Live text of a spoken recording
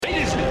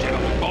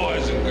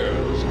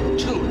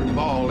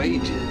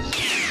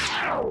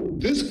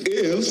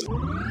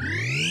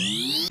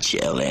Tomatoes.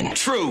 Chillin'.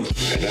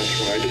 Truth. And that's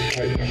when I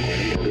decided I'm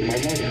going to murder my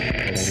mother.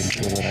 I didn't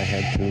feel that I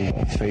had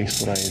to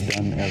face what I had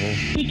done ever.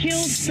 He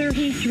killed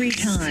 33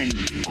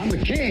 times. I'm a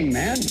king,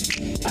 man.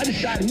 I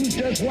decide who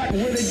does what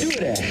and where they do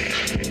it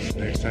at.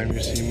 Next time you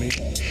see me,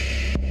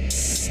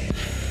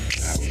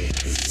 I will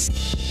kill you.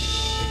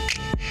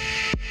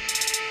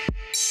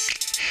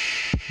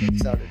 It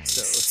sounded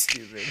so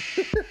stupid.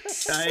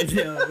 I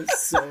know,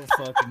 it's so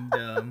fucking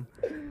dumb.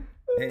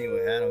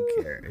 Anyway, I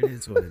don't care. It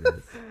is what it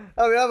is.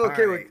 I mean, I'm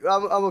okay right. with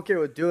I'm okay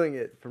with doing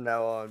it from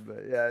now on,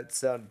 but yeah, it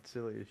sounded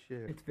silly as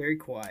shit. It's very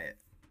quiet.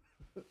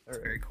 It's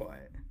very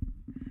quiet.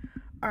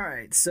 All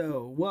right,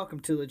 so welcome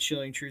to The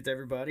Chilling Truth,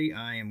 everybody.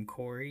 I am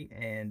Corey,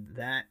 and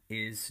that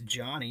is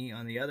Johnny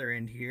on the other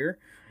end here.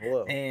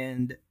 Hello.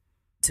 And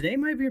today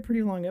might be a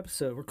pretty long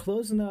episode. We're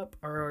closing up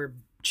our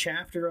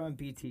chapter on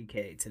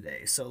BTK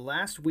today. So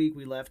last week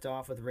we left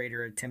off with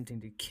Raider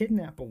attempting to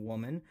kidnap a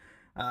woman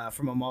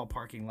from a mall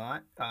parking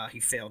lot. He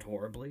failed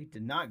horribly.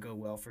 Did not go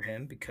well for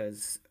him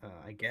because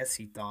I guess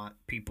he thought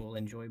people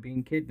enjoy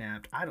being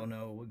kidnapped. I don't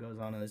know what goes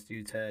on in this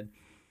dude's head.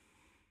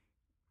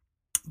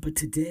 But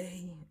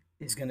today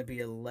is going to be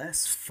a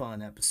less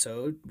fun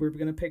episode. We're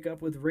going to pick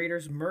up with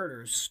Raider's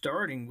murders,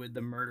 starting with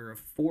the murder of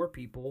 4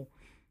 people,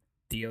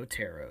 the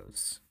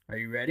Oteros. Are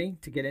you ready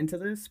to get into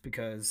this?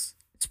 Because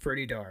it's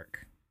pretty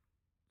dark.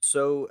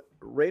 So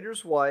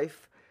Raider's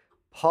wife,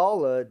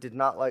 Paula, did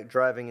not like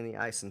driving in the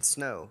ice and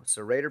snow,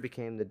 so Raider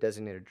became the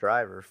designated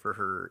driver for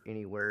her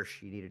anywhere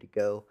she needed to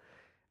go.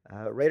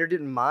 Raider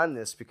didn't mind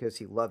this because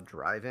he loved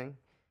driving.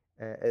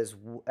 As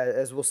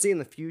we'll see in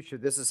the future,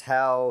 this is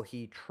how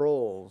he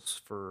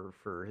trolls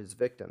for his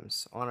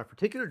victims. On a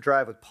particular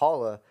drive with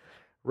Paula,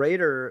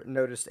 Raider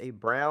noticed a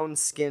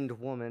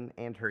brown-skinned woman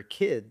and her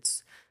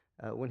kids.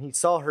 When he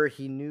saw her,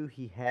 he knew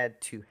he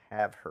had to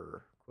have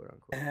her, quote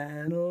unquote.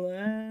 At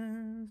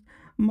last,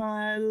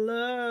 my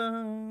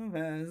love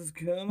has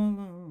come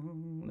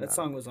along. That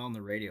song was on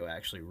the radio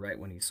actually right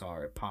when he saw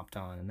her. It popped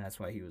on, and that's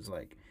why he was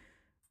like,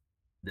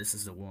 "This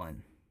is the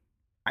one."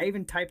 I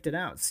even typed it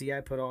out. See, I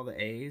put all the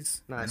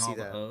A's No, I and see all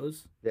that. the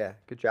O's. Yeah,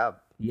 good job.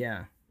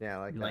 Yeah. Yeah, I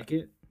like You that. like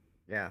it?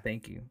 Yeah.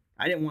 Thank you.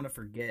 I didn't want to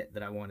forget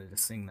that I wanted to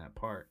sing that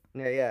part.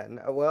 Yeah.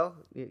 No, well,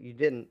 you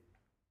didn't.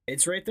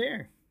 It's right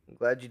there. I'm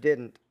glad you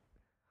didn't.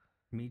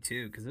 Me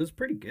too, because it was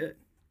pretty good.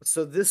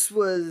 So this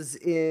was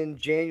in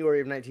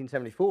January of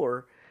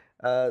 1974.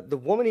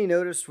 The woman he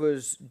noticed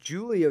was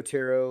Julie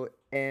Otero,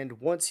 and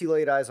once he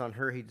laid eyes on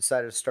her, he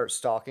decided to start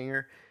stalking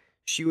her.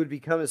 She would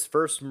become his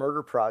first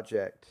murder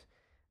project.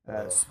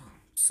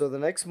 So the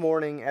next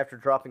morning, after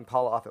dropping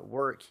Paula off at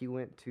work, he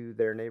went to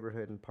their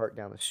neighborhood and parked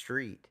down the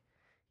street.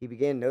 He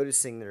began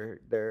noticing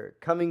their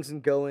comings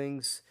and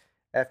goings.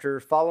 After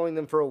following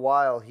them for a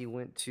while, he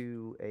went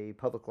to a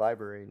public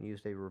library and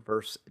used a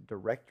reverse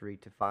directory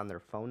to find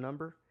their phone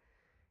number.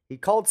 He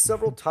called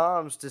several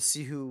times to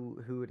see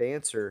who would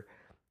answer.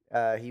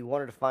 He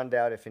wanted to find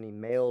out if any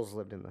males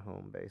lived in the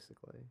home,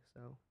 basically.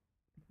 So,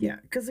 Yeah,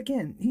 because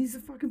again, he's a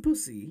fucking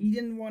pussy. He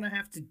didn't want to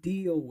have to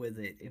deal with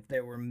it if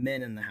there were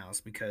men in the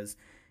house because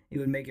it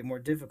would make it more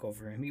difficult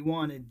for him. He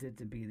wanted it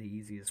to be the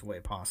easiest way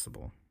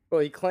possible.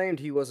 well, he claimed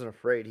he wasn't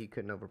afraid he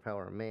couldn't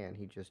overpower a man.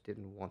 He just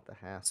didn't want the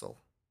hassle.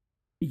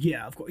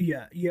 Yeah, of course.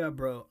 Yeah,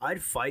 bro.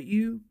 I'd fight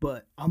you,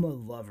 but I'm a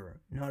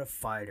lover, not a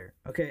fighter.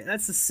 Okay,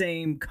 that's the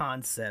same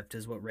concept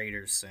as what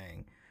Raider's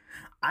saying.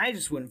 I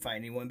just wouldn't fight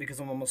anyone because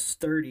I'm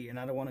almost 30 and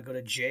I don't want to go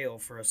to jail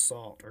for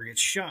assault or get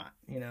shot,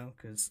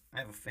 because I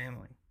have a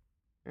family.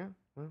 Yeah,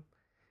 well,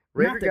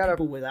 Not that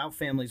people without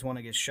families want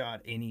to get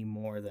shot any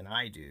more than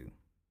I do.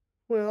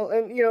 Well,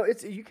 and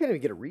it's you can't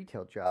even get a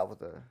retail job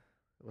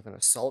with an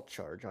assault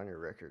charge on your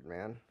record,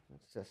 man.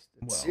 It's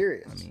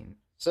serious. I mean,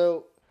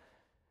 So,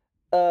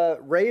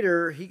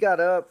 Raider, he got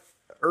up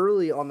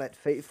early on that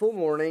fateful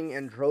morning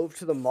and drove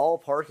to the mall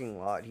parking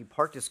lot. He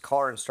parked his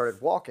car and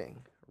started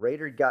walking.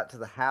 Raider got to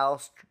the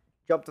house,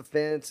 jumped the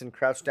fence, and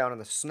crouched down in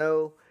the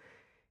snow.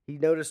 He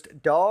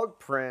noticed dog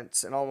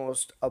prints and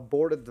almost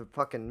aborted the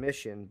fucking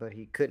mission, but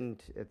he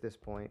couldn't at this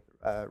point.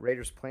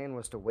 Raider's plan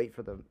was to wait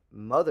for the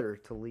mother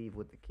to leave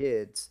with the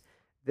kids,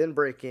 then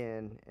break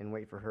in and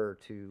wait for her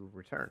to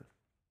return.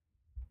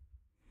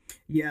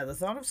 yeah, the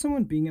thought of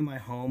someone being in my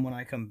home when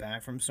I come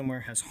back from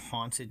somewhere has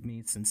haunted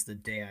me since the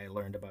day I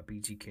learned about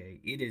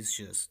BTK. It is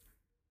just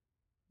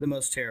the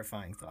most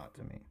terrifying thought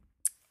to me.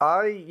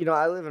 I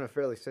live in a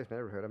fairly safe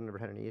neighborhood. I've never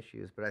had any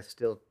issues, but I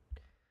still,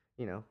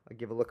 I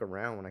give a look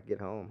around when I get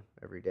home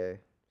every day.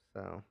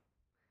 So,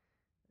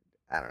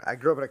 I don't know. I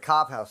grew up in a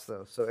cop house,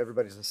 though, so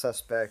everybody's a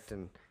suspect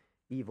and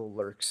evil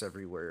lurks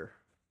everywhere.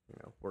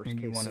 Worst And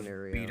you case want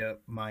scenario. to beat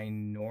up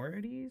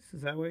minorities?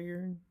 Is that what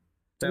you're... Is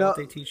that No, what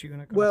they teach you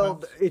in a cop Well,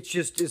 house? it's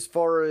just as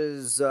far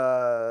as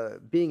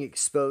being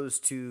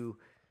exposed to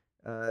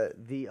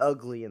the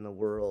ugly in the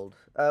world,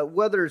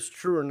 whether it's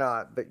true or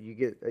not, but you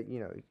get,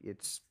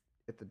 it's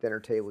at the dinner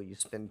table, you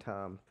spend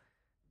time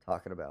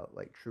talking about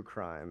like true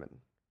crime and,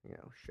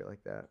 shit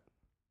like that.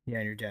 Yeah,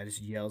 and your dad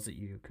just yells at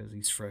you because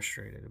he's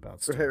frustrated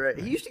about stuff. Right.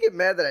 He used to get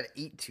mad that I'd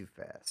eat too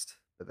fast.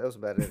 but that was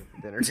about it at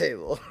the dinner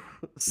table.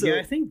 So,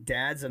 Yeah, I think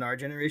dads in our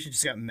generation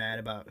just got mad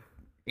about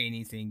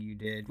anything you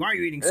did. Why are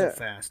you eating so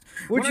fast?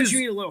 Why Which don't is-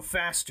 you eat a little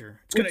faster?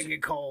 It's gonna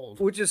get cold.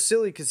 which is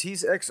silly because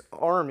he's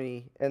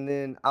ex-army, and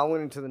then I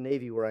went into the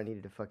Navy where I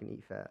needed to fucking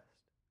eat fast.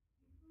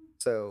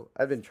 So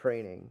I've been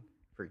training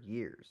for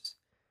years.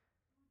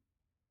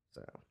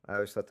 So I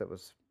always thought that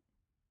was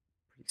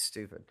pretty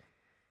stupid.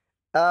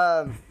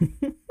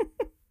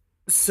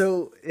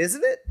 So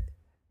isn't it?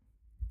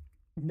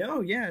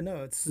 No,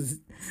 it's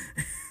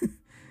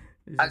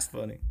just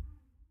funny.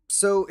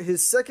 So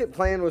his second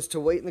plan was to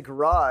wait in the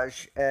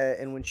garage,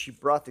 and when she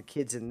brought the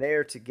kids in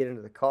there to get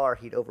into the car,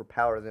 he'd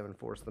overpower them and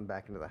force them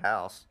back into the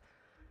house.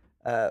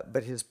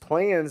 But his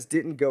plans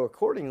didn't go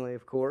accordingly,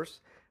 of course.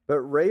 But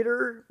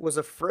Rader was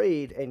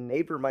afraid a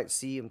neighbor might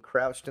see him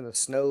crouched in the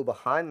snow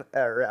behind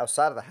or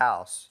outside of the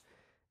house.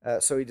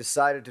 So he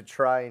decided to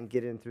try and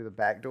get in through the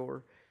back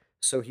door.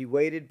 So he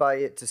waited by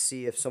it to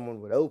see if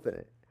someone would open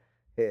it.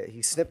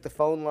 He snipped the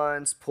phone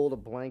lines, pulled a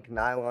blank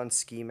nylon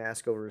ski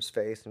mask over his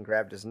face, and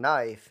grabbed his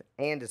knife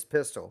and his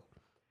pistol.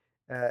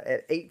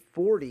 At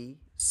 8:40,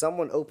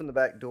 someone opened the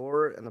back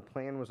door, and the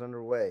plan was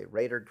underway.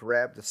 Rader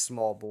grabbed the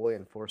small boy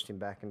and forced him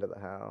back into the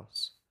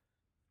house.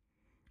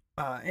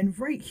 And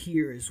right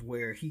here is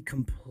where he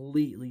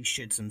completely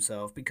shits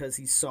himself because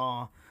he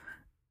saw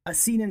a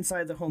scene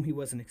inside the home he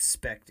wasn't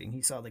expecting.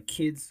 He saw the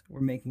kids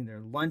were making their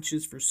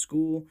lunches for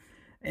school,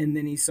 and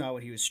then he saw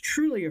what he was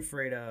truly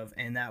afraid of,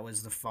 and that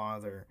was the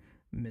father,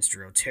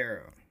 Mr.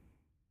 Otero.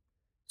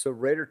 So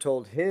Rader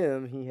told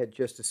him he had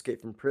just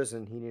escaped from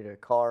prison. He needed a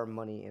car,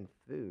 money, and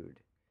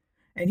food.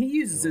 And he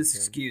uses this Okay.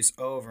 excuse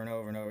over and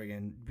over and over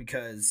again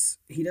because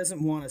he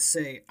doesn't want to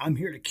say, I'm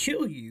here to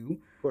kill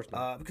you, Of course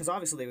not. because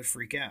obviously they would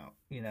freak out,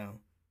 you know.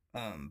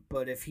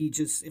 But if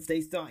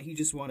they thought he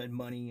just wanted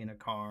money and a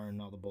car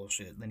and all the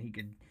bullshit, then he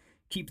could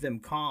keep them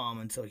calm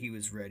until he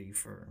was ready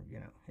for, you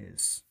know,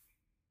 his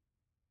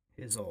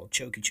old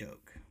chokey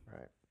choke.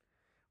 Right.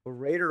 Well,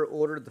 Rader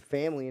ordered the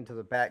family into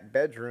the back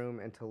bedroom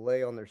and to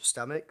lay on their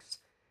stomachs.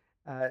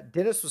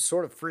 Dennis was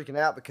sort of freaking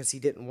out because he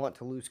didn't want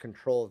to lose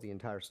control of the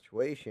entire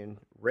situation.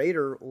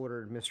 Rader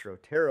ordered Mr.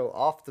 Otero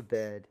off the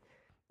bed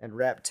and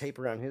wrapped tape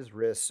around his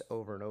wrists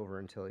over and over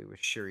until he was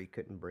sure he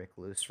couldn't break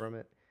loose from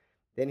it.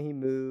 Then he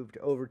moved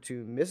over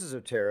to Mrs.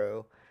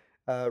 Otero.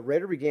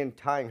 Rader began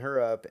tying her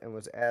up and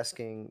was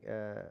asking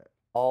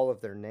all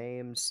of their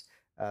names.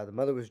 The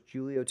mother was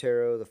Julie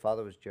Otero, the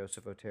father was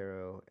Joseph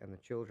Otero, and the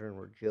children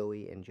were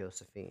Joey and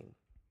Josephine.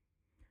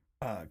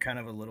 Kind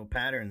of a little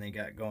pattern they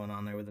got going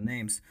on there with the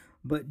names.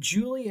 But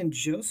Julie and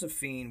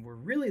Josephine were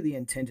really the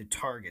intended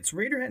targets.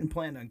 Rader hadn't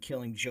planned on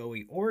killing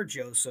Joey or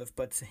Joseph,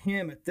 but to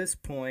him at this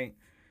point,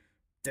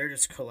 they're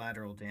just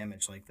collateral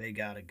damage. Like, they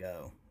gotta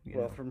go.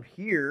 Well, from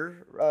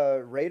here,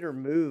 Rader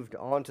moved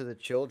on to the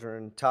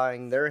children,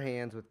 tying their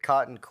hands with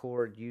cotton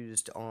cord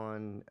used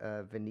on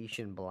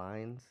Venetian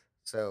blinds.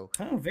 So,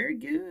 Oh, very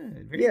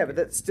good. Very yeah, good. but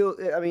that's still,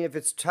 I mean, if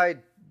it's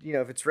tied,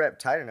 if it's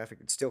wrapped tight enough, it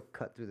could still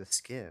cut through the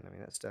skin. I mean,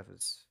 that stuff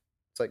it's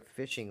like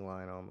fishing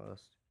line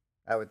almost,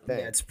 I would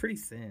think. Yeah, it's pretty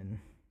thin.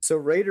 So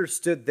Rader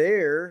stood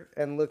there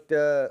and looked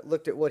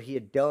at what he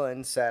had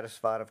done,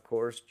 satisfied, of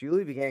course.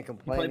 Julie began He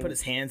complaining. probably put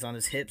his hands on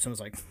his hips and was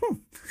like,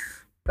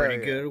 pretty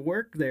yeah. good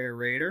work there,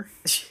 Rader.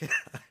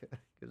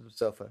 Gives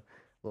himself a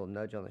little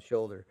nudge on the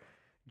shoulder.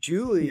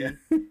 Julie Yeah.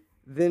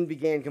 then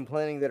began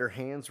complaining that her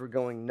hands were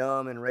going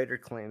numb, and Rader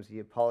claims he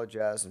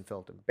apologized and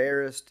felt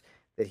embarrassed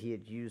that he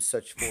had used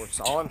such force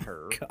on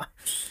her. God.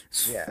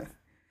 Yeah.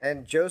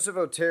 And Joseph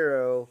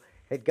Otero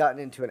had gotten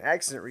into an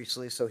accident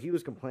recently, so he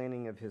was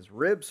complaining of his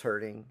ribs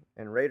hurting,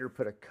 and Rader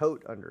put a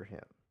coat under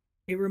him.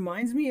 It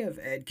reminds me of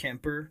Ed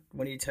Kemper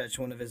when he touched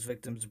one of his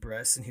victims'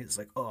 breasts, and he was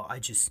like, "Oh, I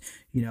just,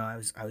 I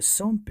was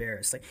so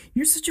embarrassed. Like,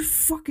 you're such a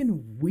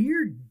fucking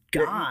weird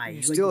guy. You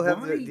Like, still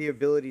have why- the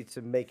ability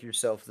to make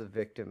yourself the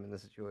victim in the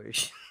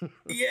situation.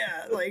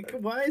 Yeah, like,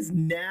 why is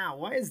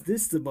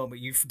this the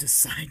moment you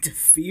decide to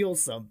feel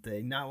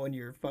something, not when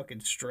you're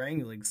fucking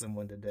strangling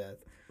someone to death?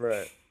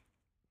 Right.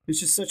 It's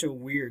just such a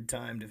weird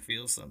time to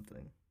feel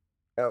something.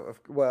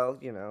 Well,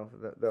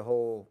 their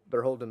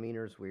whole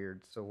demeanor is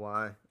weird. So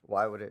why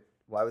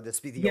would this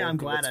be the Yeah, only I'm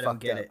thing glad that's I don't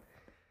fucked get up? it.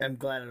 I'm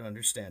glad I don't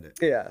understand it.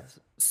 Yeah.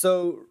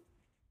 So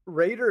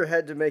Rader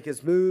had to make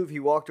his move. He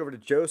walked over to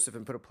Joseph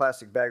and put a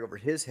plastic bag over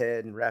his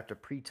head and wrapped a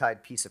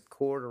pre-tied piece of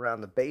cord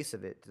around the base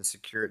of it to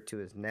secure it to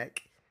his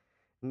neck.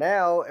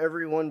 Now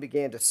everyone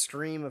began to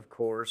scream, of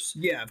course.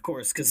 Yeah, of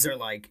course, because they're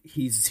like,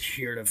 he's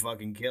here to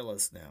fucking kill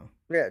us now.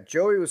 Yeah,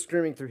 Joey was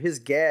screaming through his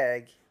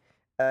gag,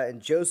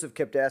 and Joseph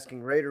kept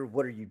asking Rader,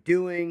 "What are you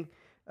doing?"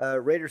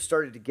 Rader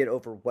started to get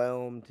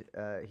overwhelmed.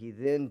 He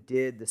then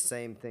did the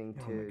same thing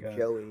Oh my to God.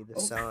 Joey, the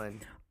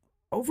son.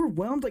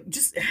 Overwhelmed, like,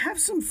 just have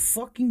some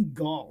fucking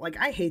gall. Like,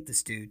 I hate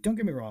this dude. Don't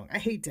get me wrong. I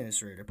hate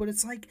Dennis Rader, but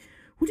it's like,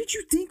 what did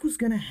you think was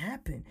gonna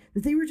happen?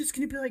 That they were just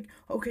gonna be like,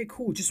 okay,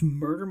 cool, just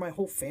murder my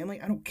whole family?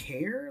 I don't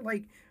care.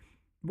 Like,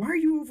 why are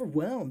you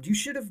overwhelmed? You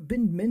should have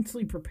been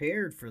mentally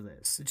prepared for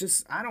this. It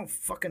just, I don't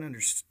fucking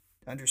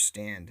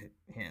understand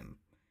him.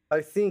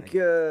 I think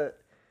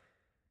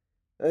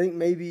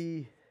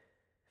maybe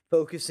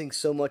focusing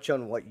so much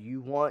on what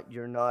you want,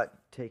 you're not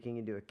taking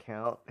into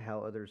account how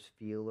others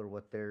feel or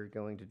what they're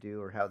going to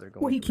do or how they're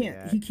going Well, he to can't.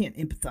 react. He can't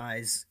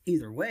empathize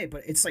either way.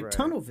 But it's like Right.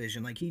 tunnel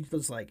vision. Like he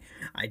was like,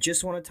 I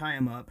just want to tie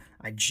him up.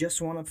 I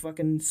just want to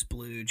fucking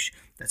splooge.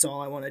 That's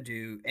all I want to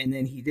do. And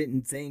then he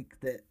didn't think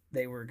that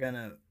they were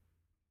gonna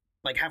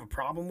like have a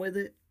problem with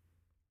it.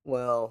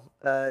 Well,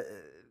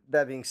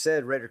 that being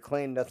said, Raider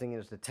claimed nothing in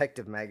his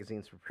detective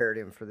magazines prepared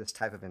him for this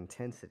type of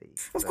intensity.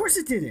 Of So course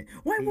it didn't.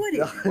 Why he would it?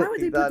 thought- Why would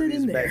he they put thought that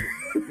these in there?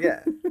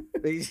 Yeah.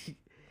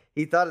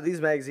 He thought of these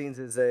magazines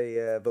as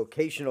a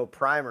vocational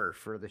primer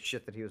for the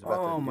shit that he was about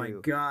to do. Oh my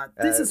god.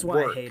 This is why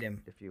work, I hate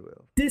him. if you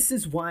will. This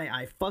is why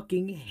I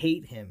fucking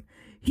hate him.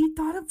 He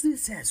thought of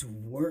this as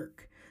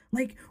work.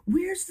 Like,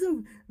 where's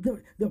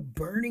the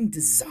burning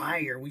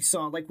desire we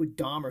saw, like with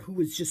Dahmer, who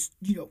was just,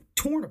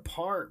 torn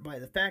apart by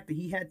the fact that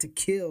he had to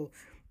kill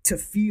to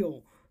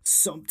feel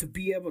to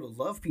be able to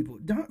love people.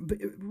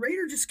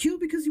 Raider just killed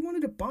because he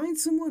wanted to bind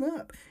someone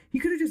up. He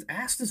could have just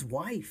asked his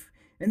wife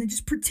and then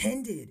just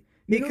pretended.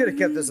 He know could what have I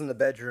kept mean? this in the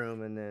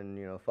bedroom and then,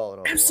 followed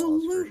all the laws for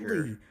Absolutely.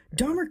 sure.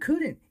 Dahmer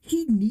couldn't.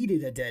 He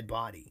needed a dead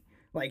body.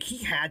 Like,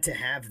 he had to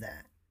have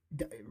that.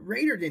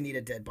 Raider didn't need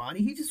a dead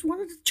body. He just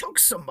wanted to choke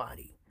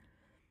somebody.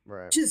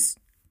 Right. This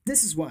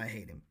is why I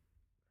hate him.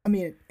 I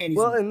mean, and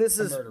he's And this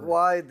a is murderer.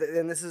 why,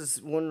 and this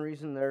is one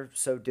reason they're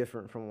so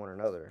different from one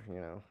another, I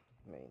mean,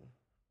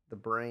 the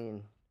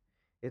brain.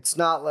 It's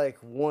not like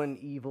one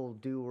evil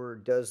doer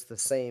does the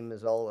same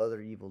as all other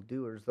evil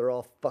doers. They're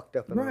all fucked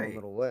up in their own Right.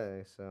 little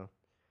way, so.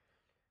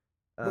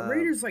 But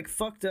Raider's like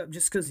fucked up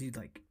just because he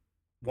like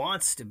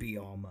wants to be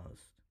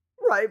almost.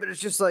 Right, but it's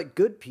just like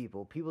good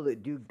people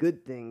that do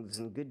good things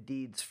and good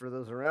deeds for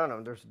those around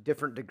them. There's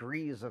different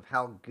degrees of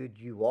how good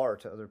you are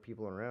to other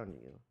people around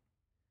you.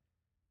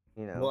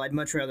 Well, I'd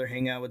much rather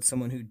hang out with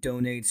someone who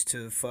donates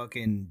to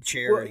fucking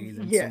charity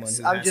than yes, someone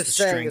who I'm has just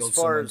to saying strangle as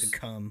far someone as- to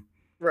come.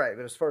 Right,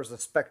 but as far as the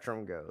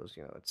spectrum goes,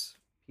 it's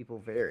people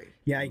vary.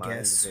 Yeah, I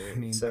Minds guess. vary. I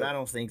mean, So- but I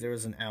don't think there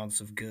was an ounce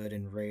of good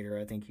in Raider.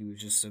 I think he was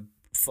just a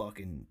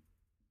fucking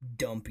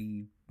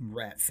dumpy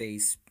rat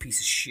face piece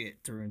of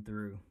shit through and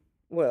through.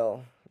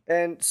 Well,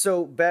 and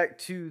so back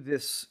to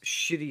this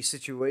shitty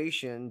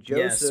situation,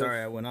 Joseph. Yeah,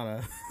 sorry, I went on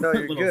a No,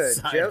 you're little good.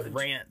 side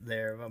rant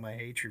there about my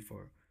hatred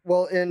for him.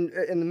 Well, in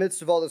the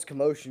midst of all this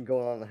commotion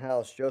going on in the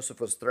house,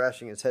 Joseph was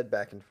thrashing his head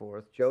back and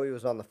forth. Joey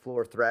was on the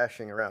floor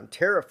thrashing around,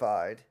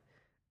 terrified.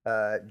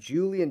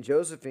 Julie and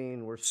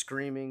Josephine were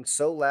screaming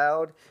so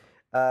loud,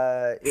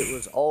 it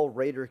was all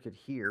Raider could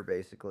hear,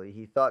 basically.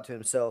 He thought to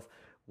himself,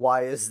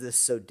 why is this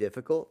so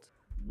difficult?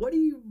 What do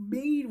you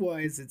mean? Why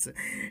is it?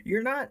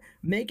 You're not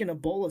making a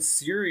bowl of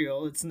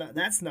cereal. It's not.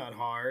 That's not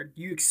hard.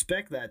 You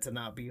expect that to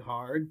not be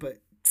hard, but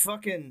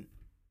fucking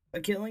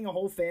killing a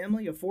whole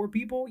family of 4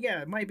 people,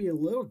 yeah, it might be a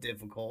little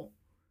difficult.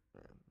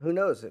 Who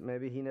knows?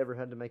 Maybe he never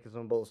had to make his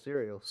own bowl of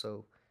cereal,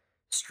 so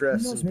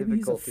stress Who knows? and Maybe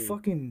difficulty. he's a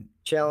fucking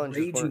challenges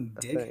raging weren't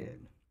a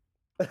thing.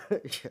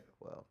 dickhead. Yeah,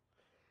 well.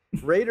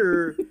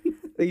 Raider,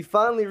 he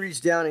finally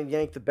reached down and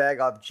yanked the bag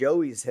off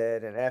Joey's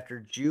head, and after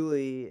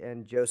Julie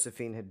and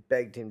Josephine had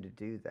begged him to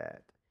do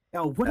that.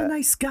 Oh, what a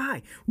nice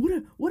guy!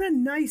 What a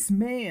nice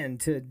man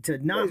to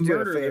not he's doing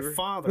a murder their favor.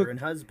 father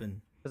and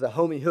husband. It was a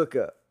homie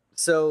hookup.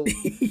 So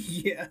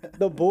Yeah.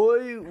 the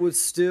boy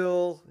was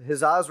still,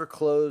 his eyes were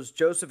closed.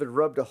 Joseph had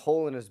rubbed a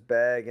hole in his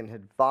bag and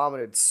had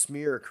vomited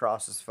smear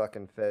across his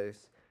fucking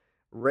face.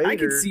 Raider, I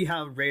could see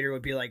how Raider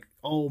would be like,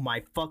 "Oh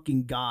my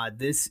fucking god,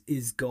 this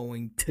is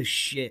going to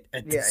shit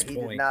at yeah, this he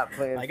point." did not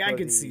plan Like for I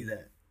could the- see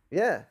that.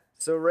 Yeah.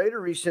 So Raider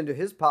reached into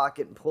his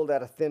pocket and pulled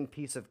out a thin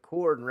piece of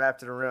cord and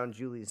wrapped it around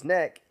Julie's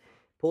neck,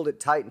 pulled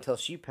it tight until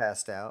she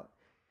passed out.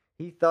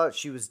 He thought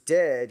she was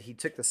dead. He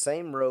took the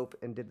same rope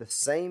and did the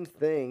same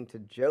thing to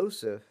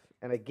Joseph,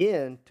 and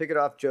again took it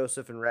off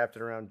Joseph and wrapped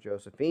it around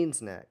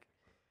Josephine's neck.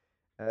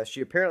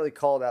 She apparently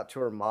called out to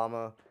her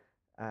mama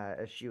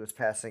as she was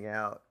passing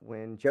out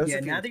when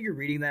Josephine... Yeah, now that you're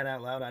reading that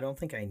out loud, I don't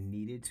think I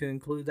needed to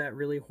include that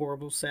really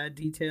horrible, sad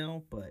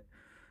detail, but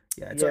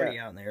yeah, it's Yeah. already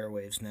out in the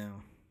airwaves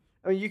now.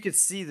 I mean, you could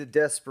see the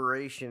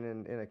desperation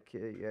in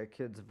a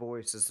kid's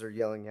voice as they're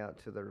yelling out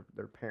to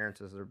their parents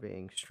as they're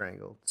being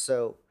strangled.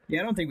 So... Yeah,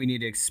 I don't think we need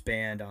to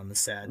expand on the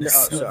sadness.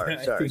 No, of sorry, it.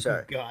 I sorry, think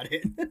sorry. we got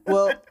it.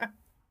 Well,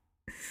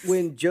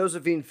 when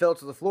Josephine fell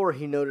to the floor,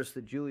 he noticed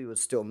that Julie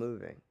was still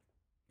moving.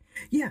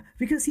 Yeah,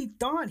 because he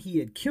thought he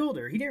had killed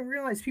her. He didn't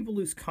realize people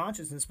lose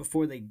consciousness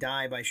before they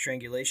die by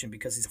strangulation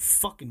because he's a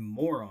fucking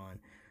moron.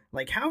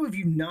 Like, how have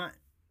you not...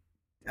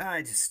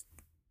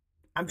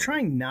 I'm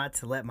trying not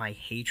to let my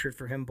hatred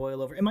for him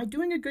boil over. Am I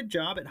doing a good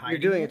job at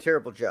hiding You're doing a it?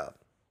 terrible job.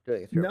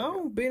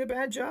 No? Being a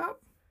bad job?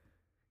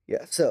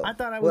 Yeah, so... I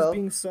thought I was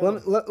being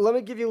subtle. Let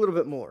me give you a little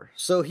bit more.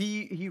 So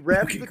he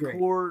wrapped Okay, the great.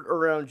 cord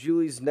around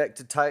Julie's neck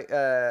to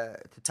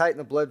tighten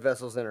the blood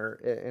vessels in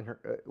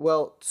her...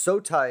 well, so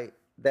tight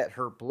that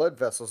her blood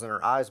vessels in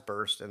her eyes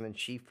burst, and then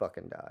she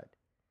fucking died.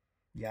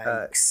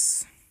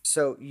 Yikes.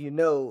 So,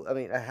 I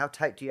mean, how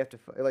tight do you have to...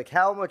 Like,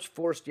 how much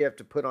force do you have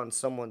to put on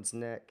someone's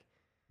neck?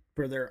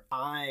 For their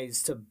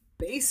eyes to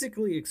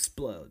basically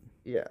explode.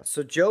 Yeah,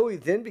 so Joey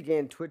then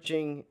began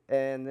twitching,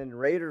 and then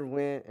Raider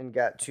went and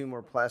got 2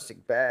 more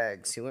plastic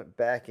bags. He went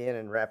back in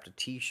and wrapped a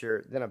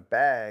t-shirt, then a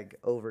bag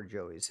over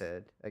Joey's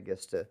head, I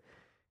guess to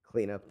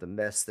clean up the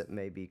mess that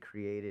may be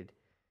created.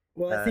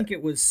 Well, I think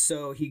it was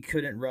so he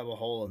couldn't rub a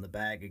hole in the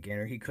bag again,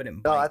 or he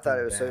couldn't bite No, I thought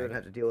through it was the so he bag. wouldn't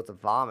have to deal with the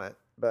vomit,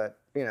 but,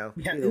 Yeah,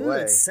 either ooh,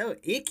 way. it's so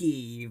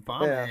icky.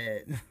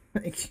 Vomit.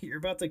 Like, you're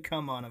about to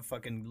come on a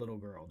fucking little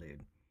girl,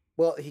 dude.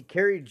 Well, he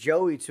carried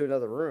Joey to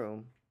another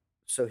room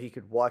so he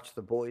could watch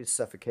the boys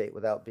suffocate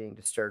without being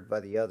disturbed by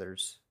the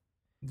others.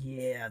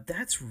 Yeah,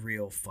 that's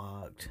real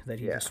fucked. That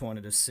he Yeah. just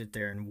wanted to sit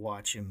there and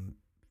watch him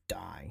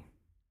die.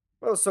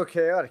 Well, it's so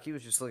chaotic. He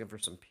was just looking for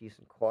some peace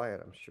and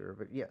quiet, I'm sure.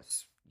 But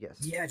yes.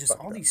 Yeah, just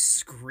fucked all up. these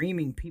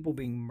screaming people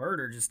being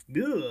murdered. Just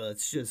ugh,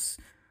 it's just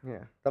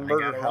Yeah, the I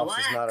murder gotta house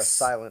is not a relax.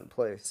 silent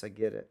place. I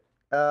get it.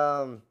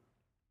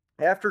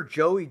 After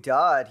Joey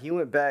died, he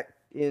went back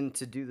in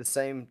to do the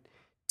same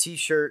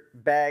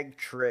T-shirt bag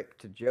trick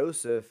to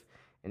Joseph,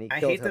 and he I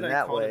killed hate him that I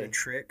that called way. it a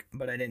trick,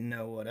 but I didn't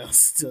know what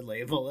else to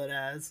label it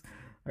as.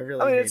 I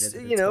really I mean, hated it's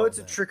that it's a called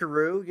that.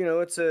 trickaroo.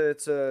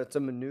 it's a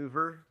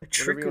maneuver. A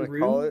whatever you wanna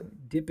call trickaroo,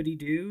 it. dippity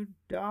doo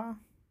da.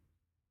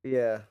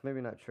 Yeah,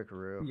 maybe not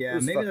trickaroo. It Yeah,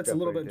 was maybe fucked that's a up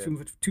little what he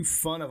bit too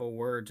fun of a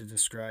word to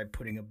describe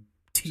putting a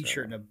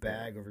t-shirt in a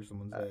bag over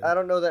someone's head. I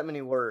don't know that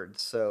many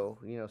words, so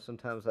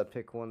sometimes I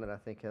pick one that I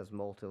think has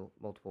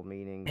multiple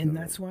meanings, And then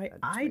that's why just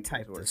I make things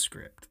typed the work.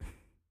 script.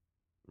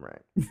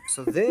 Right.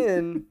 So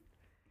then,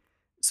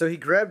 so he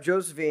grabbed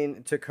Josephine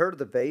and took her to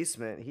the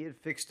basement. He had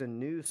fixed a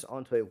noose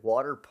onto a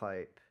water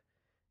pipe.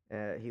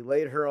 He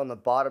laid her on the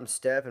bottom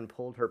step and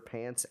pulled her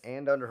pants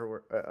and under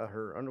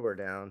her underwear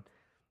down.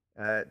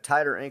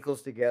 Tied her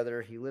ankles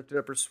together. He lifted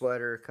up her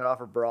sweater, cut off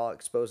her bra,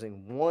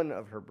 exposing one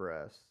of her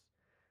breasts.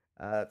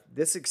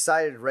 This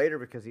excited Raider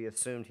because he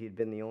assumed he'd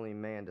been the only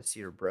man to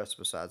see her breasts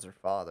besides her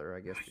father,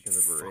 I guess because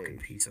of her Fucking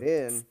age. piece of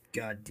Then,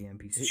 goddamn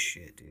piece of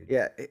shit, dude.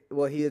 yeah,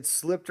 well, he had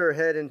slipped her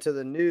head into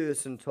the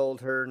noose and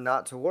told her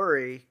not to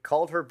worry,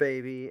 called her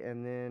baby,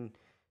 and then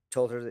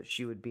told her that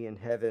she would be in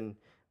heaven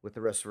with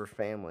the rest of her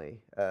family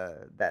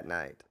that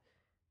night,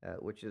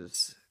 which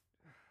is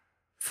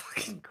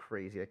fucking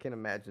crazy. I can't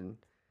imagine.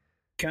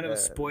 Kind of a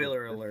the-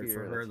 spoiler the alert fear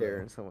for and the her terror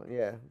though. in someone.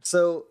 Yeah.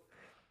 So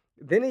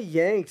then he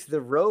yanked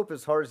the rope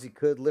as hard as he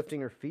could,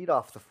 lifting her feet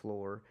off the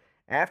floor.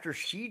 After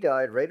she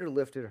died, Raider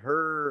lifted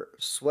her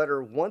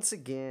sweater once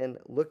again,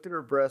 looked at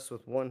her breasts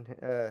with one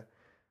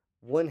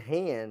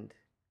hand,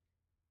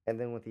 and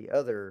then with the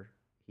other,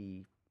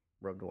 he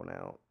rubbed one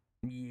out.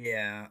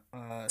 Yeah.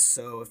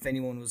 So if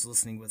anyone was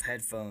listening with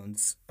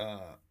headphones,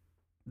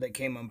 that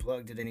came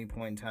unplugged at any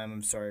point in time,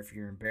 I'm sorry for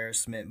your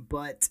embarrassment.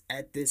 But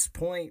at this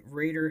point,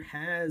 Raider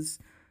has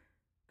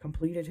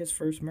completed his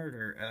first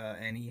murder,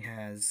 and he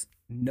has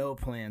no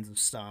plans of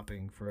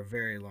stopping for a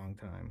very long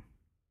time.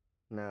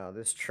 No,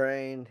 this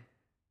train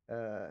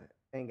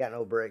ain't got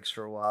no brakes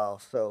for a while.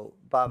 So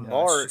by No,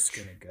 March, it's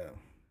just gonna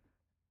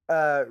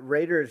go.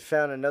 Raider had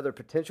found another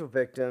potential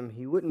victim.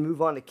 He wouldn't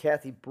move on to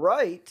Kathy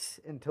Bright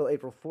until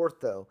April 4th,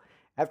 though.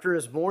 After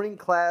his morning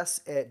class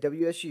at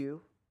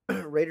WSU,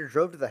 Raider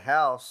drove to the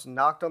house,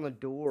 knocked on the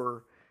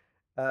door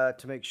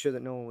to make sure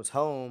that no one was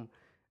home.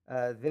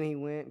 Then he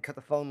went and cut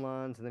the phone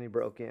lines, and then he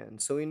broke in.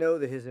 So we know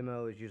that his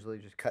MO is usually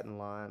just cutting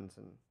lines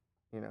and,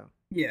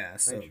 Yeah,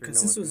 so sure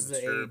because no this one was can the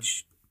disturb.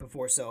 age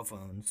before cell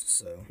phones,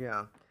 so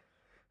Yeah.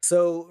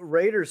 So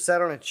Raider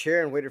sat on a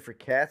chair and waited for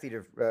Kathy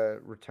to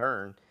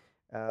return.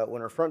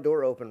 When her front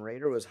door opened,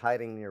 Raider was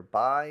hiding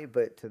nearby,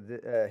 but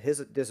to his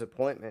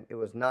disappointment, it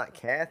was not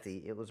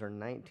Kathy. It was her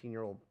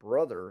 19-year-old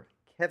brother,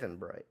 Kevin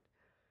Bright.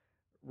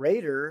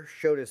 Raider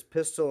showed his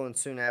pistol, and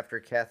soon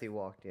after Kathy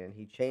walked in.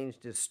 He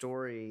changed his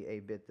story a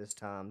bit this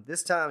time.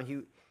 This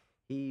time,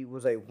 he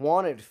was a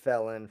wanted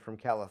felon from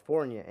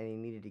California, and he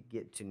needed to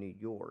get to New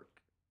York.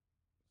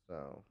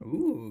 So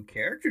ooh,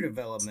 character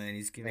development.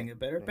 He's giving a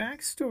better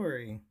Thanks.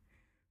 backstory.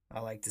 I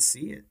like to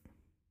see it.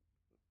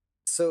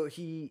 So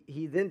he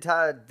then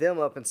tied them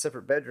up in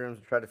separate bedrooms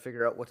and tried to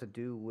figure out what to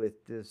do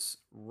with this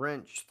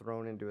wrench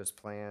thrown into his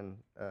plan.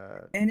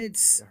 And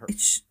it's her-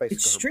 it's basically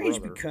it's her strange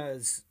brother.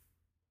 because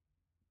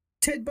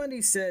Ted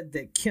Bundy said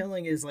that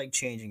killing is like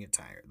changing a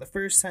tire. The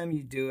first time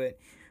you do it,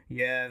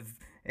 you have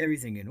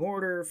everything in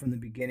order from the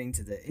beginning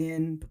to the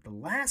end, but the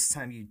last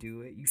time you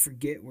do it, you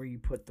forget where you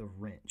put the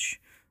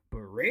wrench. But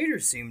Raider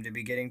seemed to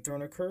be getting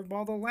thrown a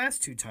curveball the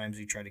last 2 times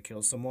he tried to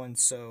kill someone,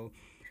 so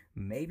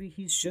maybe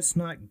he's just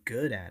not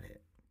good at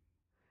it.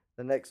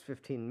 The next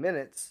 15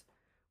 minutes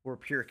were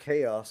pure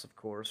chaos, of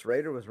course.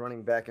 Raider was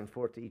running back and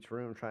forth to each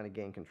room trying to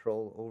gain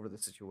control over the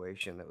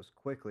situation that was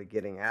quickly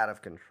getting out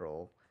of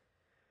control,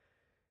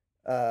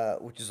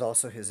 which is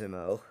also his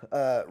MO.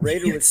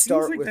 Raider Yeah, it would seems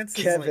start like with that's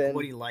Kevin. like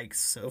what he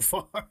likes so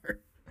far.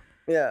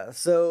 Yeah,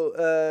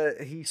 so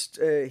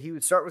he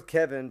would start with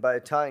Kevin by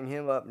tying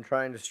him up and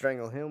trying to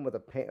strangle him with a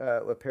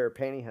pair of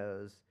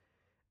pantyhose.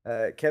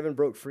 Kevin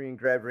broke free and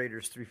grabbed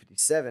Raider's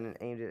 357 and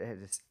aimed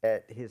it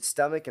at his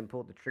stomach and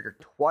pulled the trigger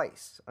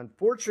twice.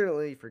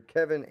 Unfortunately for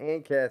Kevin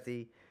and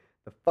Kathy,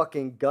 The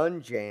fucking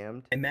gun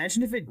jammed.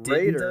 Imagine if it didn't,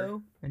 Raider.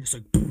 though, and just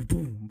like boom,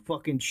 boom,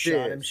 fucking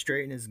shot him Shit.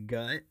 straight in his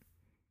gut.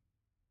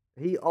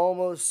 He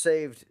almost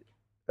saved,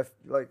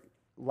 like,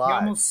 He lives.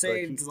 almost Like,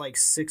 saved like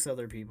 6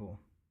 other people.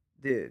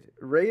 Dude,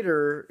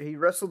 Raider, he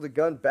wrestled the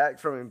gun back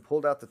from him,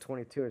 pulled out the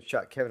 22, and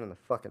shot Kevin in the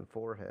fucking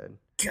forehead.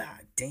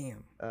 God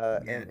damn.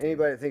 And dude.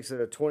 anybody that thinks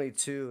that a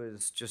 22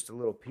 is just a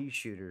little pea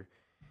shooter,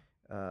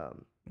 Nah,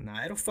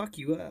 it'll fuck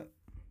you up.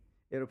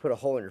 it'll put a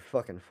hole in your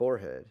fucking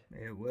forehead.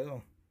 It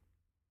will.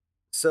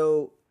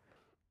 So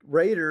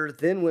Raider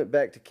then went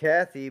back to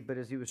Kathy, but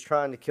as he was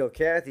trying to kill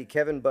Kathy,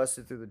 Kevin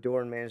busted through the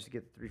door and managed to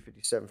get the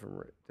 357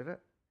 from. Did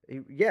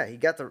I? He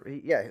got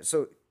the.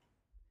 So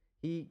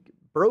he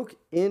broke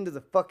into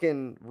the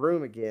fucking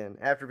room again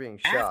after being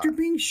shot. After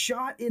being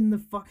shot in the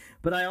fuck.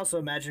 But I also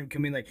imagine him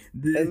coming like.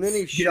 And then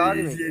he shot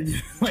him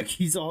again. Like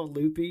he's all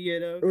loopy, you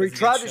know? Or he 'cause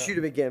tried got to shot. shoot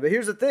him again, but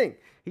here's the thing: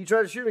 he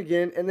tried to shoot him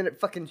again, and then it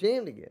fucking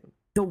jammed again.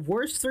 The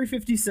worst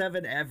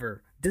 357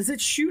 ever. Does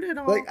it shoot at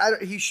all?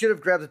 Like he should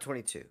have grabbed the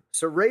 22.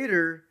 So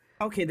Raider.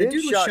 Okay, the then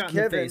dude was shot shot in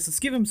the Kevin. face. Let's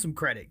give him some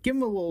credit. Give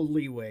him a little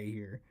leeway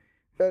here.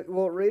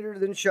 Raider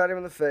then shot him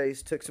in the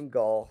face, took some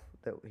gall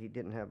that he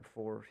didn't have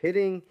before,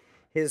 hitting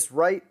his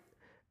right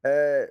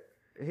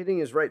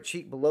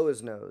cheek below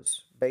his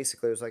nose.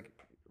 Basically, it was like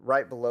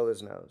right below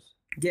his nose.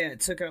 Yeah,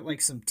 it took out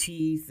like some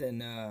teeth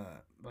and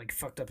like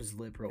fucked up his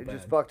lip real It bad.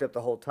 just fucked up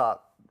the whole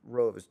top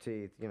row of his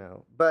teeth, you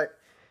know. But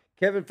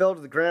Kevin fell to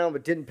the ground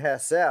but didn't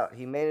pass out.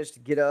 He managed to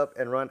get up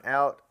and run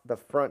out the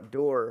front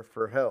door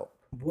for help.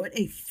 What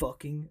a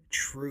fucking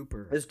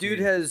trooper. This dude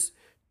has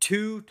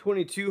two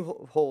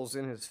 22 holes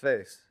in his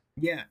face.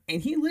 Yeah,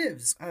 and he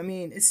lives. I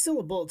mean, it's still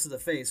a bullet to the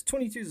face.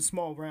 22 is a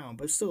small round,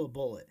 but it's still a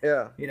bullet.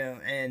 Yeah. You know,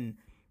 and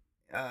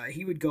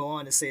he would go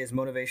on to say his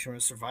motivation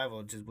was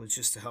survival was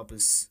just to help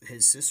his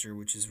sister,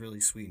 which is really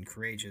sweet and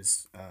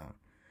courageous.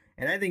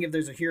 And I think if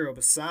there's a hero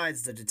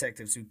besides the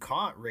detectives who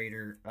caught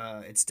Raider,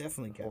 it's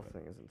definitely The whole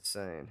Kevin. thing is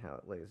insane how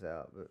it lays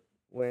out. But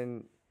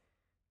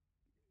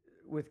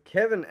with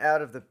Kevin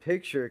out of the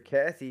picture,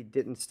 Kathy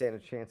didn't stand a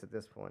chance at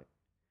this point.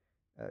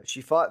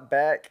 She fought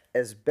back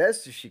as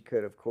best as she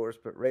could, of course,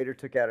 but Raider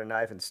took out a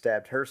knife and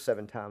stabbed her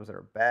 7 times in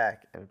her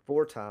back and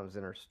 4 times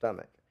in her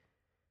stomach.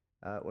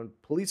 When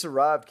police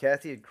arrived,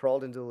 Kathy had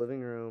crawled into the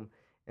living room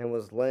and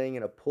was laying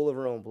in a pool of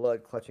her own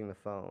blood, clutching the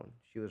phone.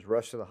 She was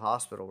rushed to the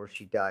hospital where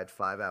she died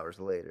 5 hours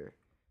later.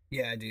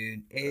 Yeah,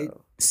 dude. It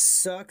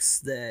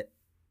sucks that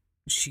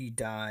she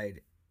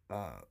died.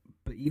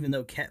 But even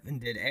though Kevin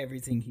did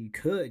everything he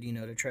could, you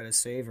know, to try to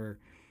save her,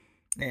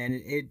 and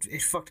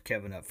it fucked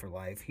Kevin up for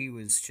life. He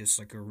was just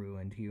like a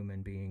ruined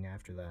human being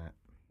after that.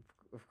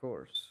 Of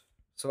course.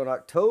 So in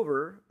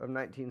October of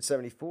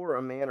 1974,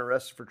 a man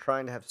arrested for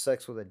trying to have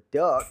sex with a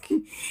duck.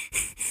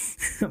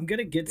 I'm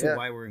gonna get to Yeah.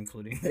 why we're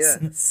including this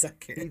in a He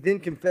second. then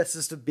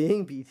confesses to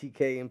being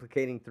BTK,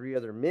 implicating 3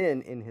 other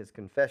men in his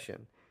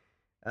confession.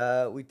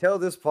 We tell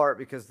this part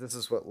because this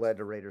is what led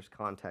to Raider's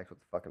contact with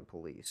the fucking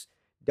police.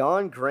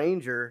 Don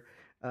Granger,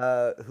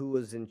 who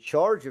was in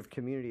charge of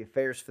community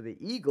affairs for the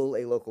Eagle,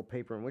 a local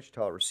paper in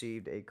Wichita,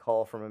 received a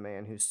call from a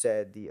man who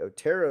said the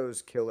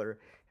Otero's killer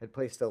had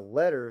placed a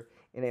letter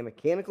in a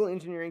mechanical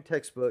engineering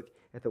textbook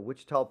at the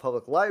Wichita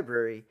Public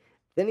Library.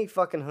 Then he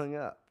fucking hung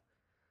up.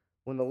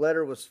 When the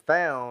letter was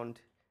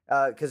found,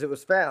 because it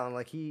was found,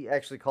 like he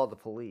actually called the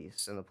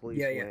police, and the police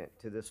went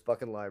to this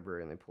fucking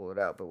library and they pulled it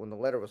out. But when the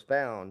letter was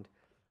found,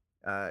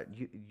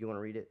 you want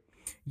to read it?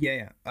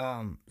 Yeah.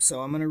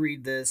 So I'm gonna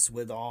read this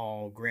with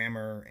all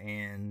grammar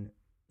and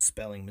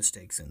spelling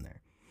mistakes in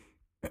there.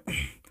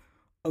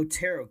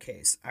 Otero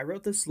case. I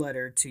wrote this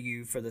letter to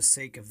you for the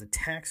sake of the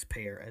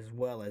taxpayer as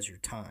well as your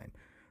time.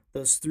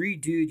 Those 3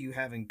 dudes you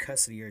have in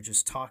custody are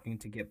just talking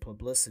to get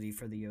publicity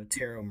for the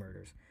Otero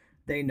murders.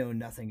 They know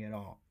nothing at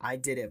all. I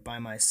did it by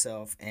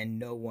myself and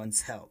no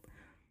one's help.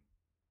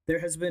 There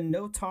has been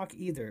no talk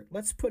either.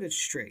 Let's put it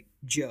straight.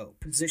 Joe,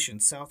 position,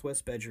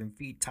 southwest bedroom,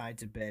 feet tied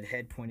to bed,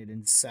 head pointed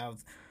in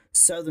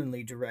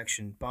southerly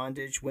direction.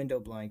 Bondage, window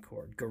blind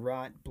cord.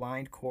 Garrote,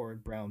 blind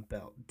cord, brown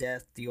belt.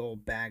 Death, the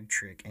old bag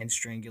trick, and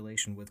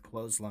strangulation with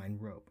clothesline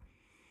rope.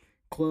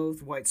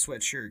 Clothed, white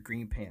sweatshirt,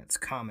 green pants.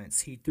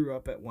 Comments, he threw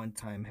up at one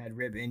time, had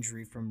rib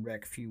injury from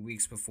wreck few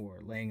weeks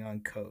before, laying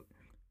on coat.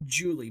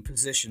 Julie,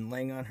 position,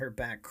 laying on her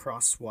back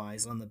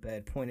crosswise on the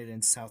bed, pointed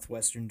in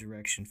southwestern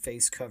direction,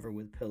 face cover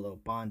with pillow,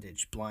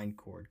 bondage, blind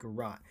cord,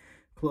 garrote,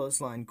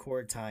 clothesline,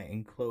 cord tie,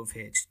 and clove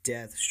hitch,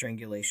 death,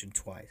 strangulation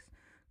twice.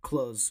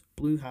 Clothes,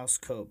 blue house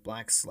coat,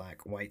 black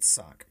slack, white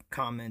sock.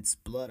 Comments,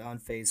 blood on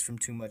face from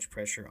too much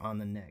pressure on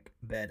the neck,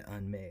 bed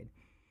unmade.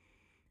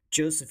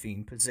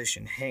 Josephine,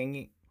 position,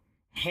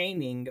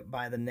 hanging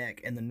by the neck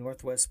in the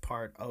northwest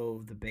part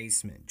of the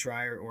basement,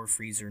 dryer or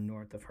freezer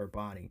north of her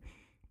body.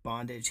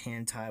 Bondage,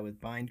 hand tie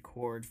with bind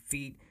cord,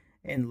 feet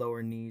and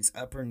lower knees,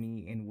 upper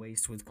knee and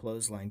waist with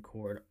clothesline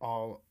cord,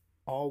 all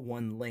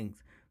one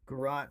length.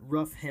 Garrote,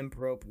 rough hemp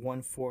rope,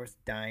 1/4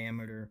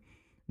 diameter.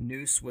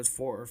 Noose with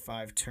 4 or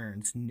 5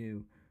 turns,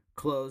 new.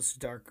 Clothes,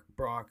 dark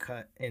bra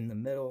cut in the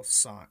middle,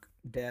 sock.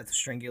 Death,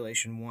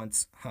 strangulation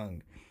once,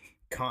 hung.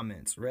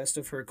 Comments. Rest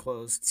of her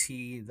clothes,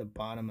 tea, the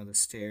bottom of the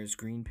stairs,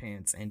 green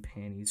pants and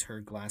panties, her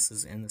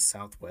glasses in the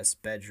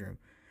southwest bedroom.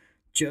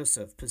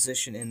 Joseph,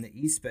 position in the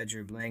east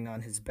bedroom, laying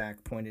on his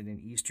back, pointed in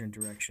eastern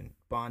direction.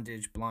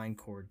 Bondage, blind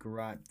cord,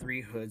 garrote,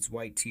 3 hoods,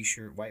 white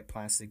t-shirt, white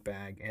plastic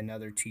bag,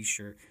 another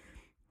t-shirt,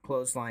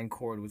 clothesline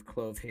cord with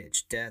clove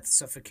hitch. Death,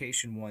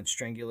 suffocation 1,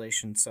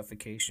 strangulation,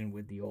 suffocation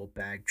with the old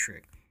bag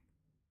trick.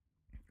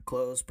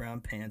 Clothes,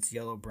 brown pants,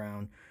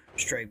 yellow-brown,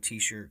 striped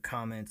t-shirt.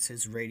 Comments,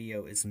 his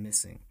radio is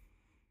missing.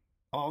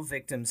 All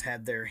victims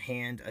had their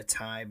hand a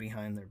tie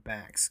behind their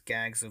backs.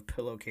 Gags of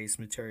pillowcase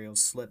material,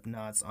 slip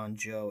knots on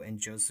Joe and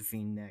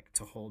Josephine neck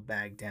to hold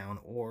bag down,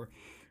 or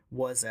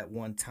was at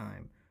one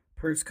time.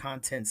 Purse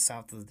contents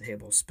south of the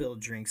table, spilled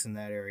drinks in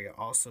that area.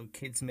 Also,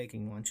 kids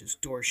making lunches.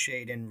 Door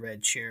shade and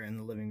red chair in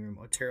the living room.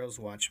 Otero's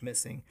watch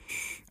missing.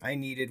 I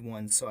needed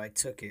one, so I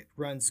took it.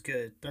 Runs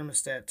good.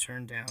 Thermostat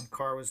turned down.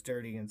 Car was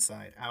dirty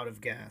inside. Out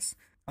of gas.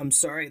 I'm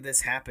sorry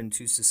this happened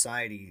to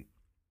society.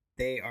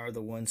 They are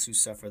the ones who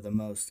suffer the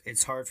most.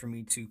 It's hard for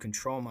me to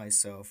control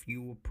myself.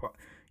 You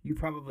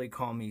probably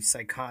call me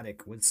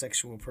psychotic with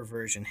sexual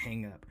perversion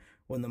hang up.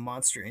 When the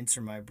monster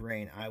enters my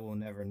brain, I will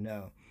never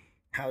know.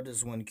 How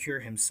does one cure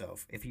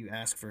himself? If you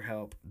ask for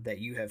help that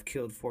you have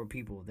killed 4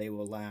 people, they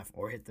will laugh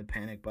or hit the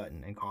panic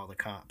button and call the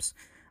cops.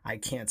 I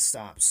can't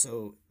stop,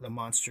 so the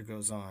monster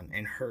goes on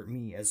and hurt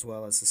me as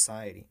well as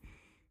society.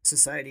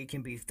 Society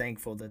can be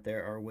thankful that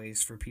there are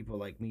ways for people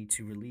like me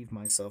to relieve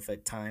myself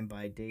at time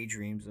by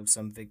daydreams of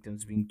some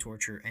victims being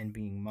tortured and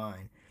being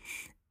mine.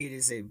 It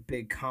is a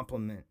big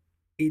compliment.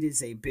 It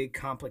is a big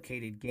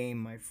complicated game,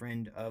 my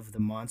friend, of the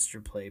monster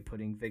play,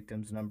 putting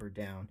victims' number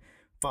down.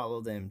 Follow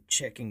them,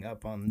 checking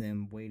up on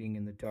them, waiting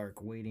in the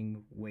dark,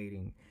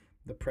 waiting.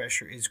 The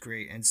pressure is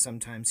great, and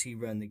sometimes he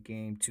run the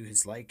game to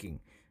his liking.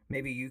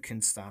 Maybe you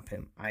can stop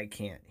him. I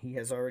can't. He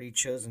has already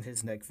chosen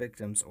his next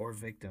victims or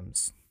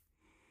victims.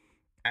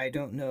 I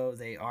don't know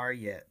they are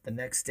yet. The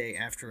next day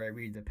after I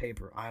read the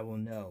paper, I will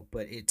know,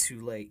 but it's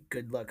too late.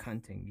 Good luck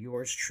hunting.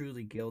 Yours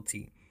truly,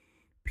 guilty.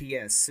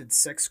 P.S. Since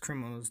sex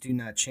criminals do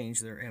not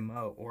change their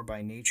M.O. or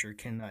by nature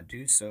cannot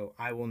do so,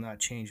 I will not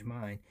change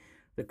mine.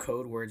 The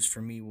code words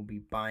for me will be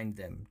bind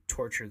them,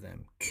 torture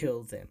them,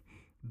 kill them.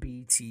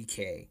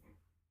 BTK.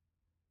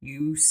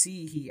 You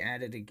see, he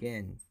added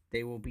again.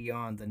 They will be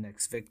on the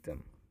next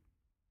victim.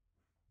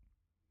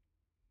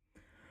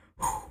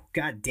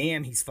 God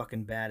damn, he's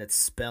fucking bad at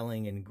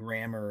spelling and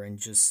grammar and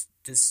just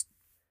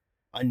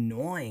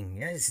annoying.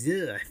 Yes,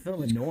 I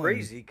feel annoying.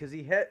 Crazy because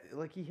he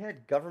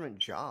had government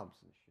jobs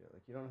and shit.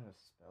 Like, you don't know how to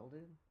spell,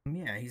 dude.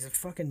 Yeah, he's a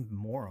fucking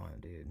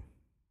moron, dude.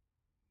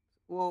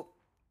 Well,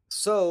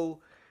 so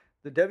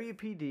the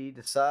WPD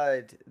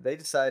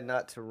decide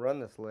not to run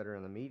this letter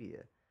in the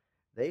media.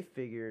 They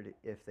figured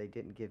if they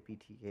didn't give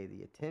BTK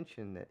the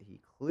attention that he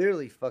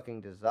clearly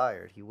fucking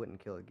desired, he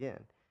wouldn't kill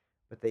again.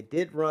 But they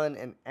did run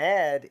an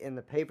ad in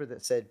the paper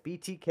that said,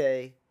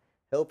 BTK,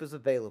 help is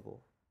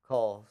available.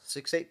 Call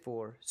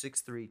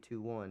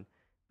 684-6321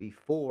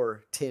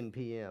 before 10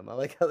 p.m. I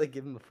like how they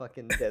give him a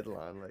fucking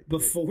deadline. Like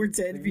before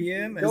 10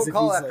 p.m.? Don't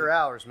call after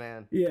hours,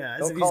 man. Yeah, as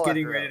don't if he's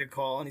getting after ready hours. to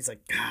call, and he's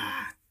like,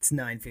 it's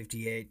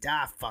 9:58.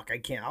 Fuck, I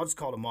can't. I'll just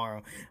call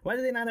tomorrow. Why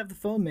do they not have the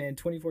phone man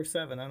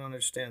 24/7? I don't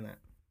understand that.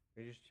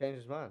 He just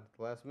changed his mind at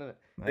the last minute.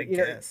 I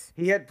guess.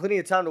 He had plenty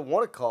of time to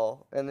want to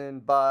call, and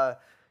then by,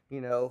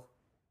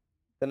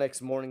 the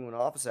next morning when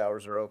office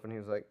hours are open, he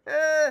was like,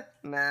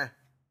 nah.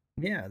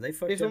 Yeah, they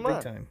fucked Changed up my big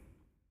mind. time.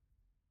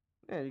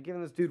 Yeah, you're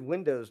giving this dude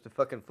windows to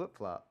fucking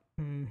flip-flop.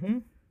 Mm-hmm.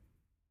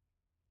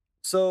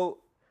 So,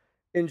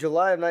 in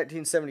July of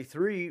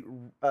 1973,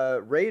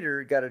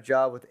 Rader got a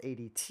job with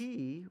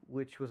ADT,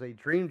 which was a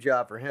dream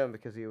job for him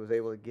because he was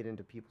able to get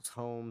into people's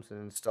homes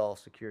and install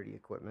security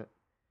equipment.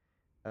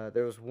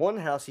 There was one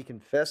house he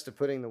confessed to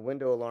putting the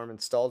window alarm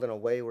installed in a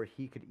way where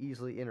he could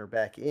easily enter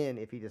back in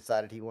if he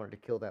decided he wanted to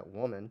kill that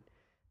woman.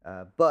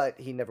 But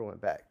he never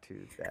went back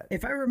to that.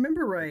 If I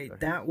remember right,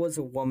 that was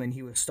a woman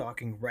he was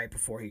stalking right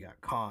before he got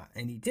caught.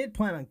 And he did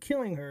plan on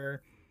killing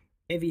her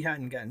if he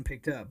hadn't gotten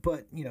picked up.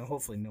 But,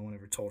 hopefully no one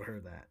ever told her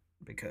that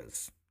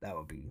because that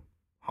would be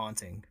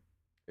haunting.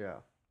 Yeah.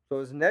 So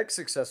his next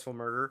successful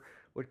murder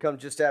would come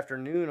just after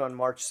noon on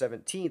March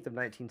 17th of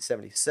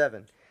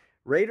 1977.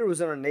 Rader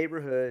was in a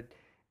neighborhood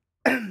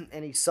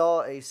and he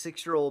saw a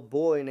 6-year-old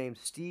boy named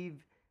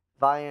Steve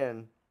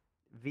Vian,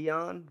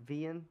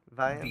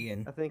 I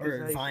think.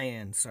 Or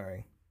Vian,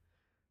 sorry.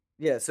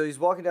 Yeah, so he's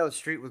walking down the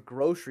street with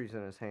groceries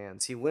in his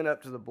hands. He went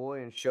up to the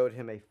boy and showed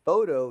him a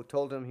photo,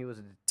 told him he was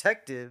a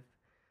detective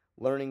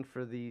looking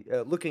for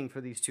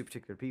these 2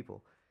 particular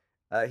people.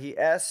 He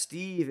asked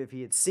Steve if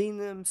he had seen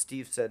them.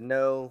 Steve said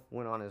no,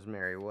 went on his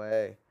merry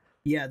way.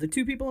 Yeah, the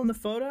 2 people in the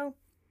photo,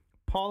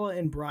 Paula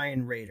and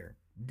Brian Rader.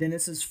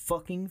 Dennis's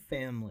fucking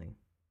family.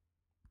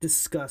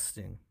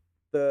 Disgusting.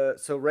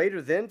 So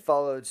Rader then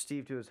followed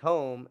Steve to his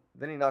home.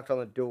 Then he knocked on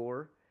the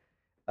door.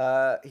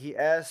 He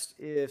asked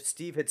if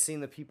Steve had seen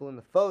the people in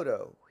the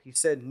photo. He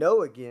said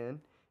no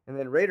again. And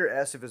then Rader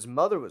asked if his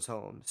mother was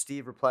home.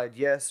 Steve replied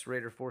yes.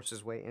 Rader forced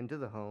his way into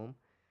the home.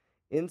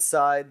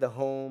 Inside the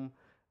home,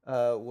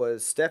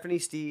 was Stephanie,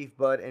 Steve,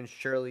 Bud, and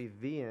Shirley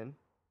Vian.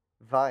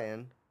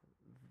 I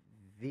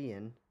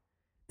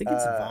think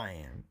it's Uh,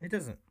 Vian. It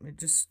doesn't. It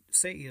just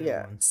say either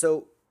yeah. one.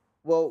 So,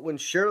 well, when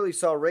Shirley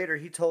saw Raider,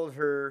 he told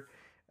her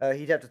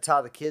he'd have to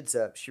tie the kids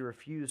up. She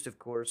refused, of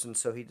course, and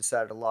so he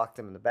decided to lock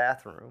them in the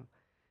bathroom.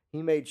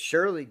 He made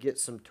Shirley get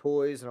some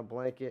toys and a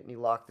blanket, and he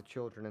locked the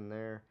children in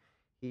there.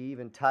 He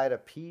even tied a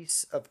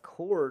piece of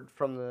cord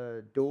from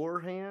the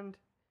door hand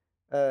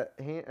to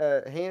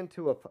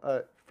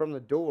from the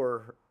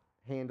door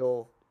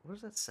handle. What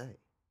does that say?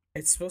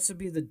 It's supposed to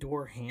be the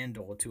door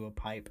handle to a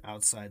pipe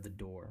outside the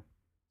door.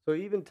 So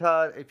he even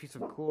tied a piece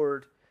of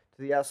cord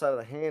to the outside of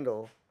the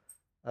handle,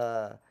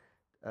 uh,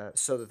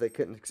 so that they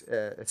couldn't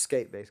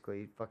escape. Basically,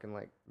 he fucking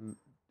like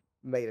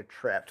made a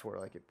trap to where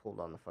like it pulled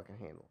on the fucking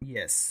handle.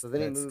 Yes. So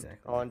then he that's moved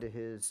exactly on to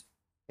his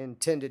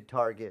intended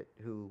target,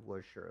 who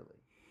was Shirley.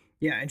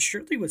 Yeah, and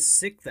Shirley was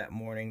sick that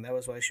morning. That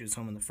was why she was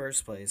home in the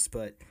first place.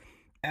 But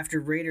after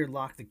Raider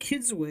locked the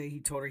kids away, he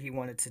told her he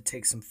wanted to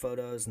take some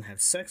photos and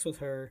have sex with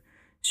her.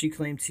 She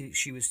claimed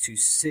she was too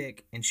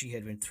sick and she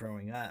had been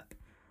throwing up.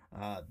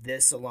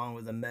 This, along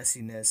with the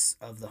messiness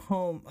of the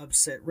home,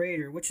 upset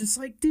Raider, which is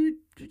like, dude,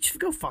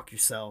 go fuck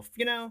yourself.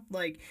 You know,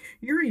 like,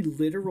 you're a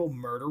literal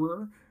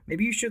murderer.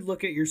 Maybe you should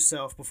look at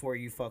yourself before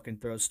you fucking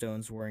throw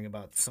stones worrying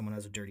about someone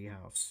has a dirty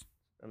house.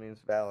 I mean,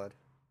 it's valid.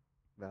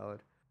 Valid.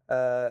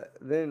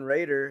 Then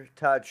Raider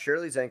tied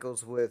Shirley's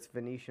ankles with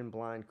Venetian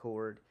blind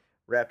cord,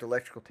 wrapped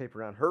electrical tape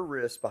around her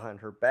wrists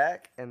behind her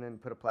back, and then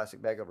put a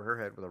plastic bag over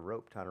her head with a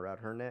rope tied around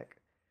her neck.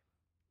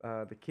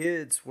 The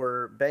kids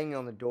were banging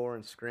on the door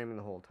and screaming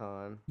the whole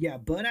time. Yeah,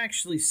 Bud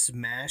actually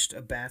smashed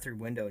a bathroom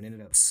window and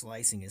ended up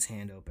slicing his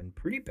hand open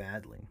pretty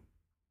badly.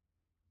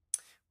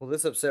 Well,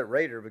 this upset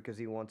Raider because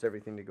he wants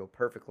everything to go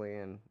perfectly,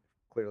 and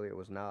clearly it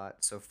was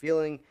not. So,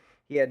 feeling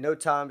he had no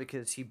time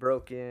because he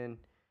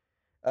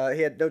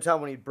had no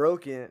time when he'd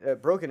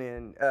broken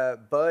in.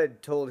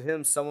 Bud told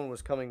him someone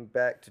was coming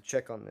back to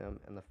check on them,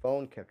 and the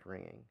phone kept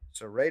ringing.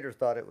 So Raider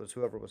thought it was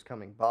whoever was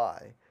coming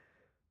by.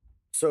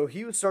 So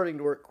he was starting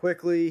to work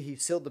quickly. He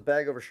sealed the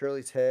bag over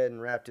Shirley's head and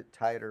wrapped it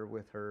tighter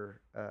with her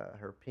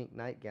pink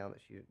nightgown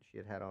that she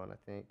had on, I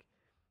think.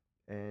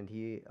 And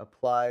he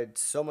applied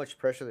so much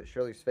pressure that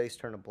Shirley's face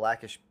turned a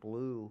blackish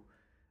blue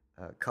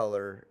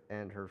color,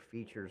 and her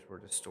features were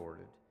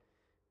distorted.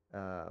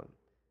 Um,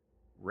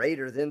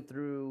 Raider then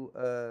threw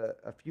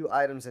a few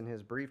items in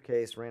his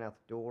briefcase, ran out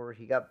the door.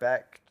 He got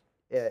back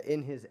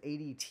in his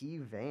ADT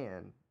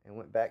van and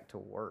went back to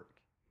work.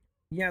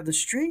 Yeah, the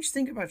strange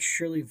thing about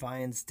Shirley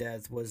Vian's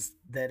death was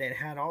that it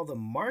had all the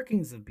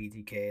markings of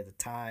BTK, the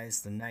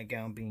ties, the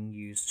nightgown being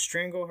used to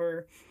strangle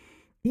her,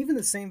 even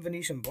the same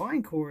Venetian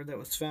blind cord that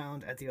was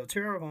found at the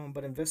Otero home,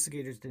 but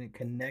investigators didn't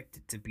connect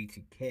it to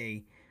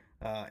BTK.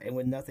 And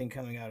with nothing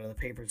coming out of the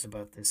papers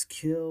about this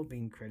kill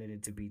being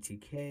credited to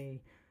BTK,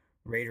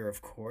 Raider,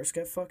 of course,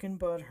 got fucking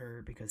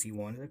butthurt because he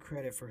wanted the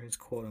credit for his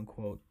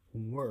quote-unquote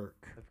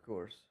work. Of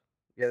course.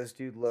 Yeah, this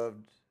dude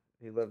loved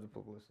the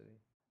publicity.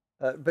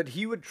 But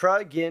he would try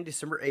again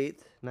December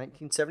 8th,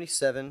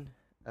 1977.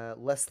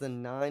 Less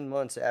than 9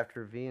 months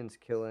after Vian's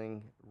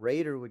killing,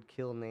 Raider would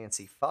kill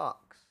Nancy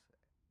Fox.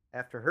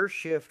 After her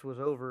shift was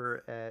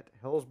over at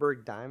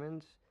Hellsberg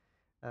Diamonds,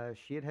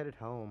 she had headed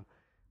home.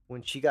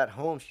 When she got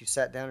home, she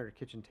sat down at her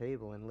kitchen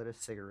table and lit a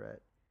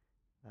cigarette.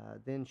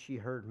 Then she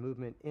heard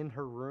movement in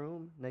her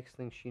room. Next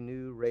thing she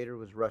knew, Raider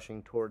was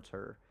rushing towards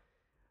her.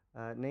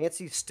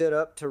 Nancy stood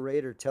up to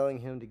Raider, telling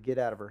him to get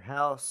out of her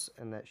house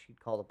and that she'd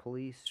call the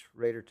police.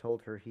 Raider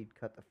told her he'd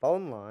cut the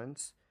phone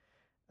lines.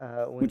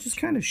 Which is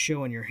kind of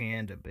showing your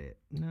hand a bit,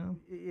 no?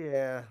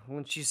 Yeah.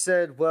 When she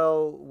said,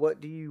 well, what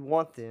do you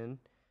want then?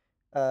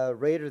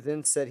 Raider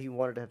then said he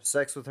wanted to have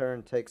sex with her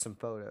and take some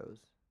photos.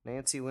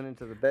 Nancy went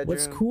into the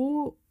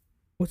bedroom.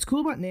 What's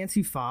cool about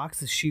Nancy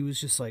Fox is she was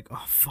just like,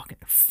 oh, fucking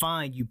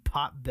fine, you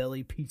pot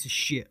belly piece of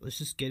shit. Let's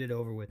just get it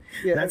over with.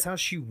 Yeah, that's how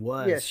she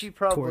was. Yeah, she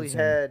probably towards him.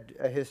 had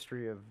a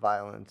history of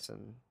violence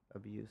and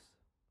abuse.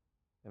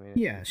 I mean,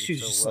 Yeah, she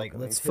was so just like,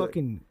 welcoming let's to it.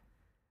 fucking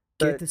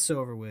But- get this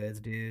over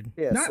with, dude.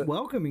 Yeah, Not so-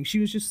 welcoming. She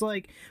was just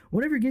like,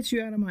 whatever gets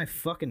you out of my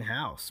fucking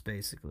house,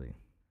 basically.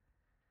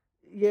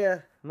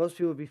 Yeah, most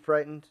people would be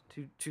frightened,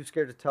 too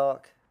scared to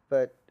talk.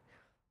 But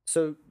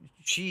so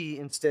she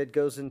instead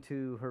goes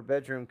into her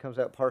bedroom, comes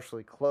out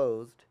partially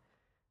clothed.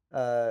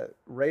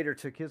 Raider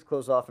took his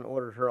clothes off and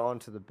ordered her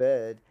onto the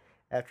bed.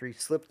 After he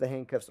slipped the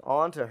handcuffs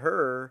onto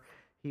her,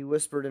 he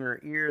whispered in her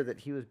ear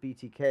that he was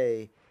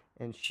BTK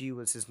and she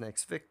was his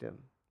next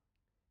victim.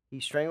 He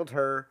strangled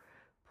her,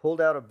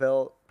 pulled out a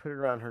belt, put it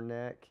around her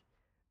neck.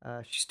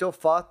 She still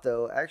fought,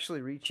 though, actually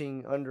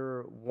reaching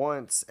under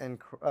once and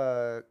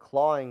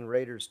clawing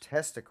Raider's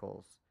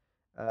testicles.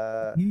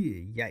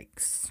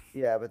 Yikes.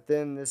 Yeah, but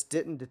then this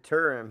didn't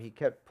deter him. He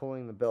kept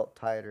pulling the belt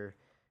tighter.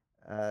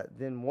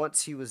 Then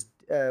once she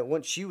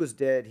was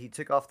dead, he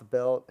took off the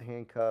belt,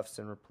 handcuffs,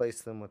 and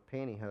replaced them with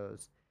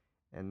pantyhose.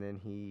 And then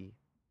he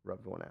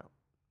rubbed one out.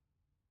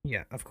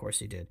 Yeah, of course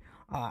he did.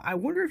 I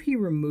wonder if he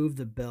removed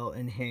the belt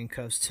and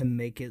handcuffs to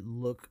make it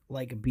look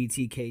like a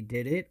BTK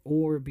did it,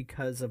 or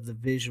because of the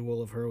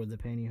visual of her with the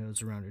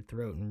pantyhose around her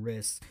throat and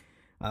wrists,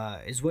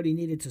 is what he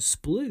needed to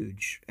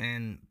splooge,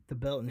 and the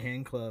belt and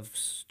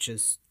handcuffs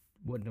just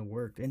wouldn't have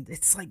worked. And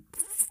it's like,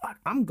 fuck,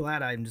 I'm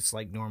glad I'm just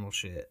like normal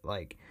shit.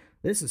 Like,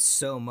 this is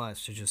so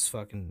much to just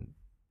fucking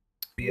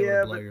be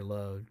able to blow your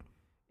load.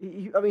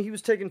 I mean, he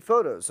was taking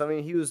photos. I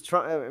mean, he was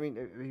trying. I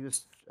mean, he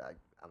was.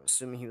 I'm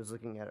assuming he was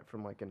looking at it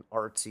from like an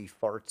artsy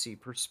fartsy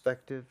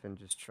perspective and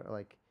just try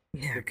like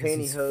Yeah, the 'cause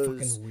he's a fucking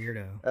pantyhose.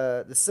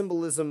 weirdo. The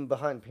symbolism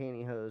behind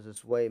pantyhose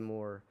is way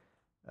more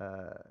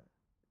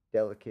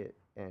delicate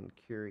and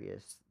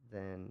curious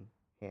than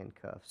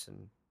handcuffs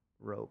and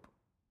rope,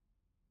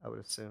 I would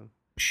assume.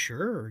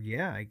 Sure,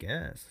 yeah, I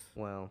guess.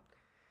 Well,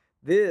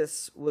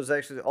 this was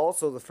actually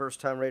also the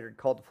first time Rader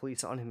called the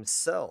police on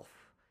himself.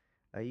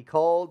 He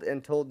called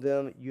and told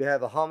them, "You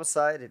have a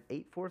homicide at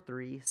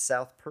 843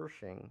 South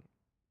Pershing,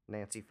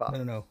 Nancy Fox."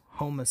 No,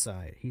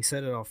 homicide. He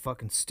said it all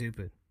fucking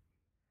stupid.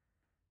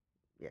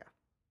 Yeah.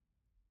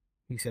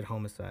 He said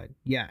homicide.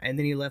 Yeah, and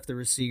then he left the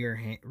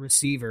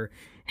receiver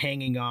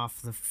hanging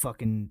off the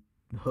fucking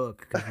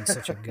hook because he's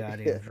such a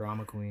goddamn Yeah.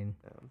 drama queen.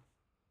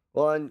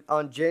 Well,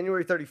 on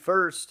January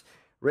 31st,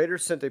 Rader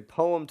sent a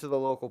poem to the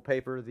local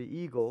paper, The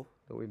Eagle,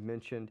 that we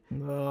mentioned.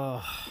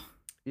 Ugh.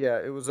 Yeah,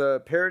 it was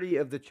a parody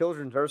of the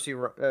children's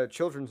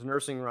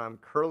nursing rhyme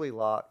Curly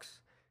Locks,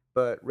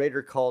 but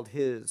Rader called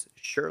his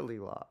Shirley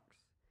Locks.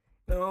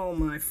 Oh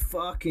my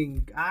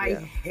fucking! I Yeah.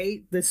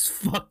 hate this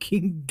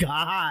fucking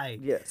guy.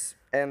 Yes,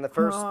 and the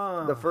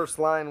first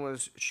line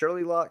was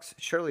Shirley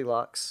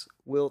Locks,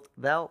 wilt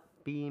thou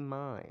be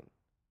mine?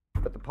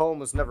 But the poem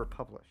was never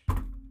published.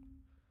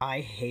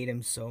 I hate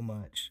him so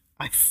much.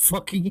 I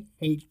fucking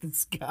hate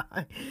this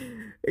guy.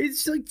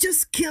 It's like,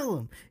 just kill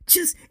him.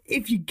 Just,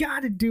 if you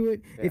gotta do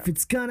it, if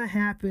it's gonna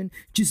happen,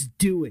 just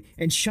do it.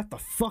 And shut the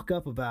fuck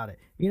up about it.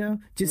 You know?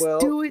 Just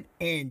do it,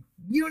 and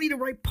you don't need to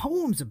write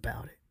poems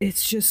about it.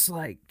 It's just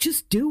like,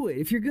 just do it.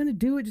 If you're gonna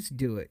do it, just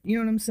do it. You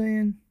know what I'm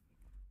saying?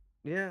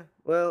 Yeah,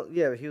 well,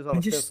 yeah, but he was on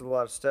the just- fence with a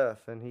lot of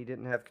stuff, and he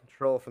didn't have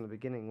control from the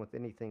beginning with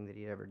anything that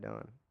he'd ever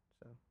done.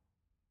 So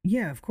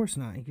Yeah, of course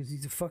not, because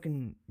he's a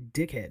fucking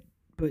dickhead.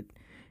 But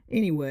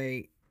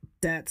anyway,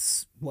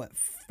 that's what,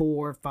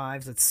 4,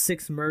 5, that's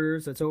 6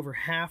 murders. That's over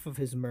half of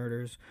his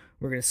murders.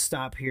 We're going to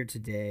stop here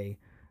today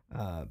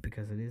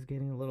because it is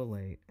getting a little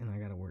late and I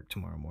got to work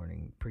tomorrow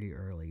morning pretty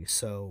early.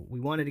 So we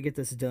wanted to get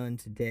this done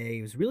today.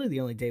 It was really the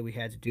only day we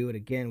had to do it.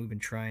 Again, we've been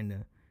trying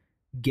to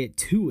get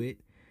to it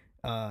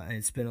and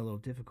it's been a little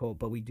difficult,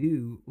 but we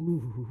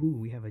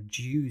have a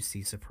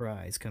juicy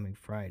surprise coming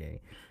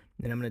Friday.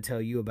 And I'm going to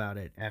tell you about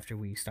it after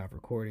we stop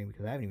recording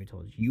because I haven't even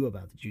told you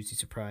about the juicy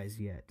surprise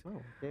yet. Oh,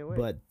 can't wait.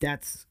 But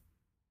that's...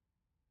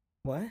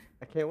 What?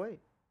 I can't wait.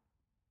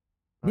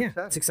 I'm Yeah,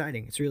 excited. it's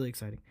exciting. It's really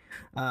exciting.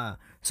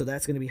 So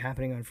that's going to be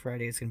happening on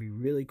Friday. It's going to be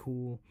really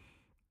cool.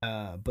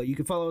 But you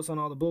can follow us on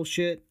all the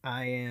bullshit.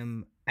 I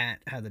am at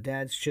How the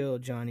Dads Chill.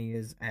 Johnny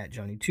is at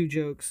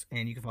Johnny2Jokes.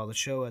 And you can follow the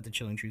show at the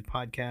Chilling Truth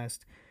Podcast.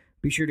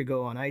 Be sure to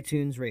go on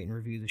iTunes, rate and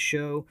review the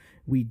show.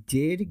 We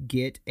did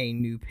get a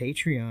new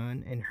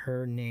Patreon, and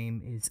her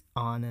name is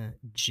Anna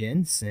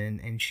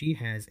Jensen, and she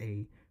has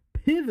a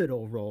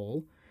pivotal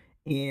role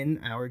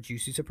in our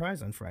Juicy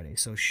Surprise on Friday.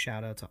 So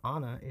shout out to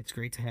Anna. It's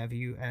great to have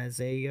you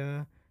as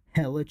a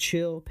hella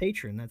chill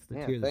patron. That's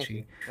the tier that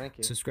she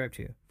subscribed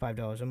to.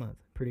 $5 a month.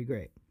 Pretty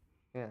great.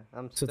 Yeah,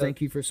 I'm So thank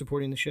you for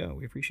supporting the show.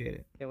 We appreciate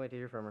it. Can't wait to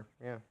hear from her.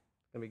 Yeah,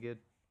 it's gonna be good.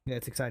 Yeah,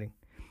 it's exciting.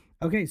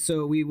 Okay,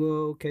 so we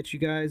will catch you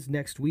guys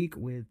next week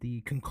with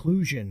the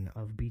conclusion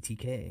of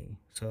BTK.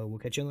 So we'll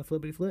catch you on the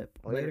flippity flip.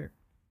 Later. Later.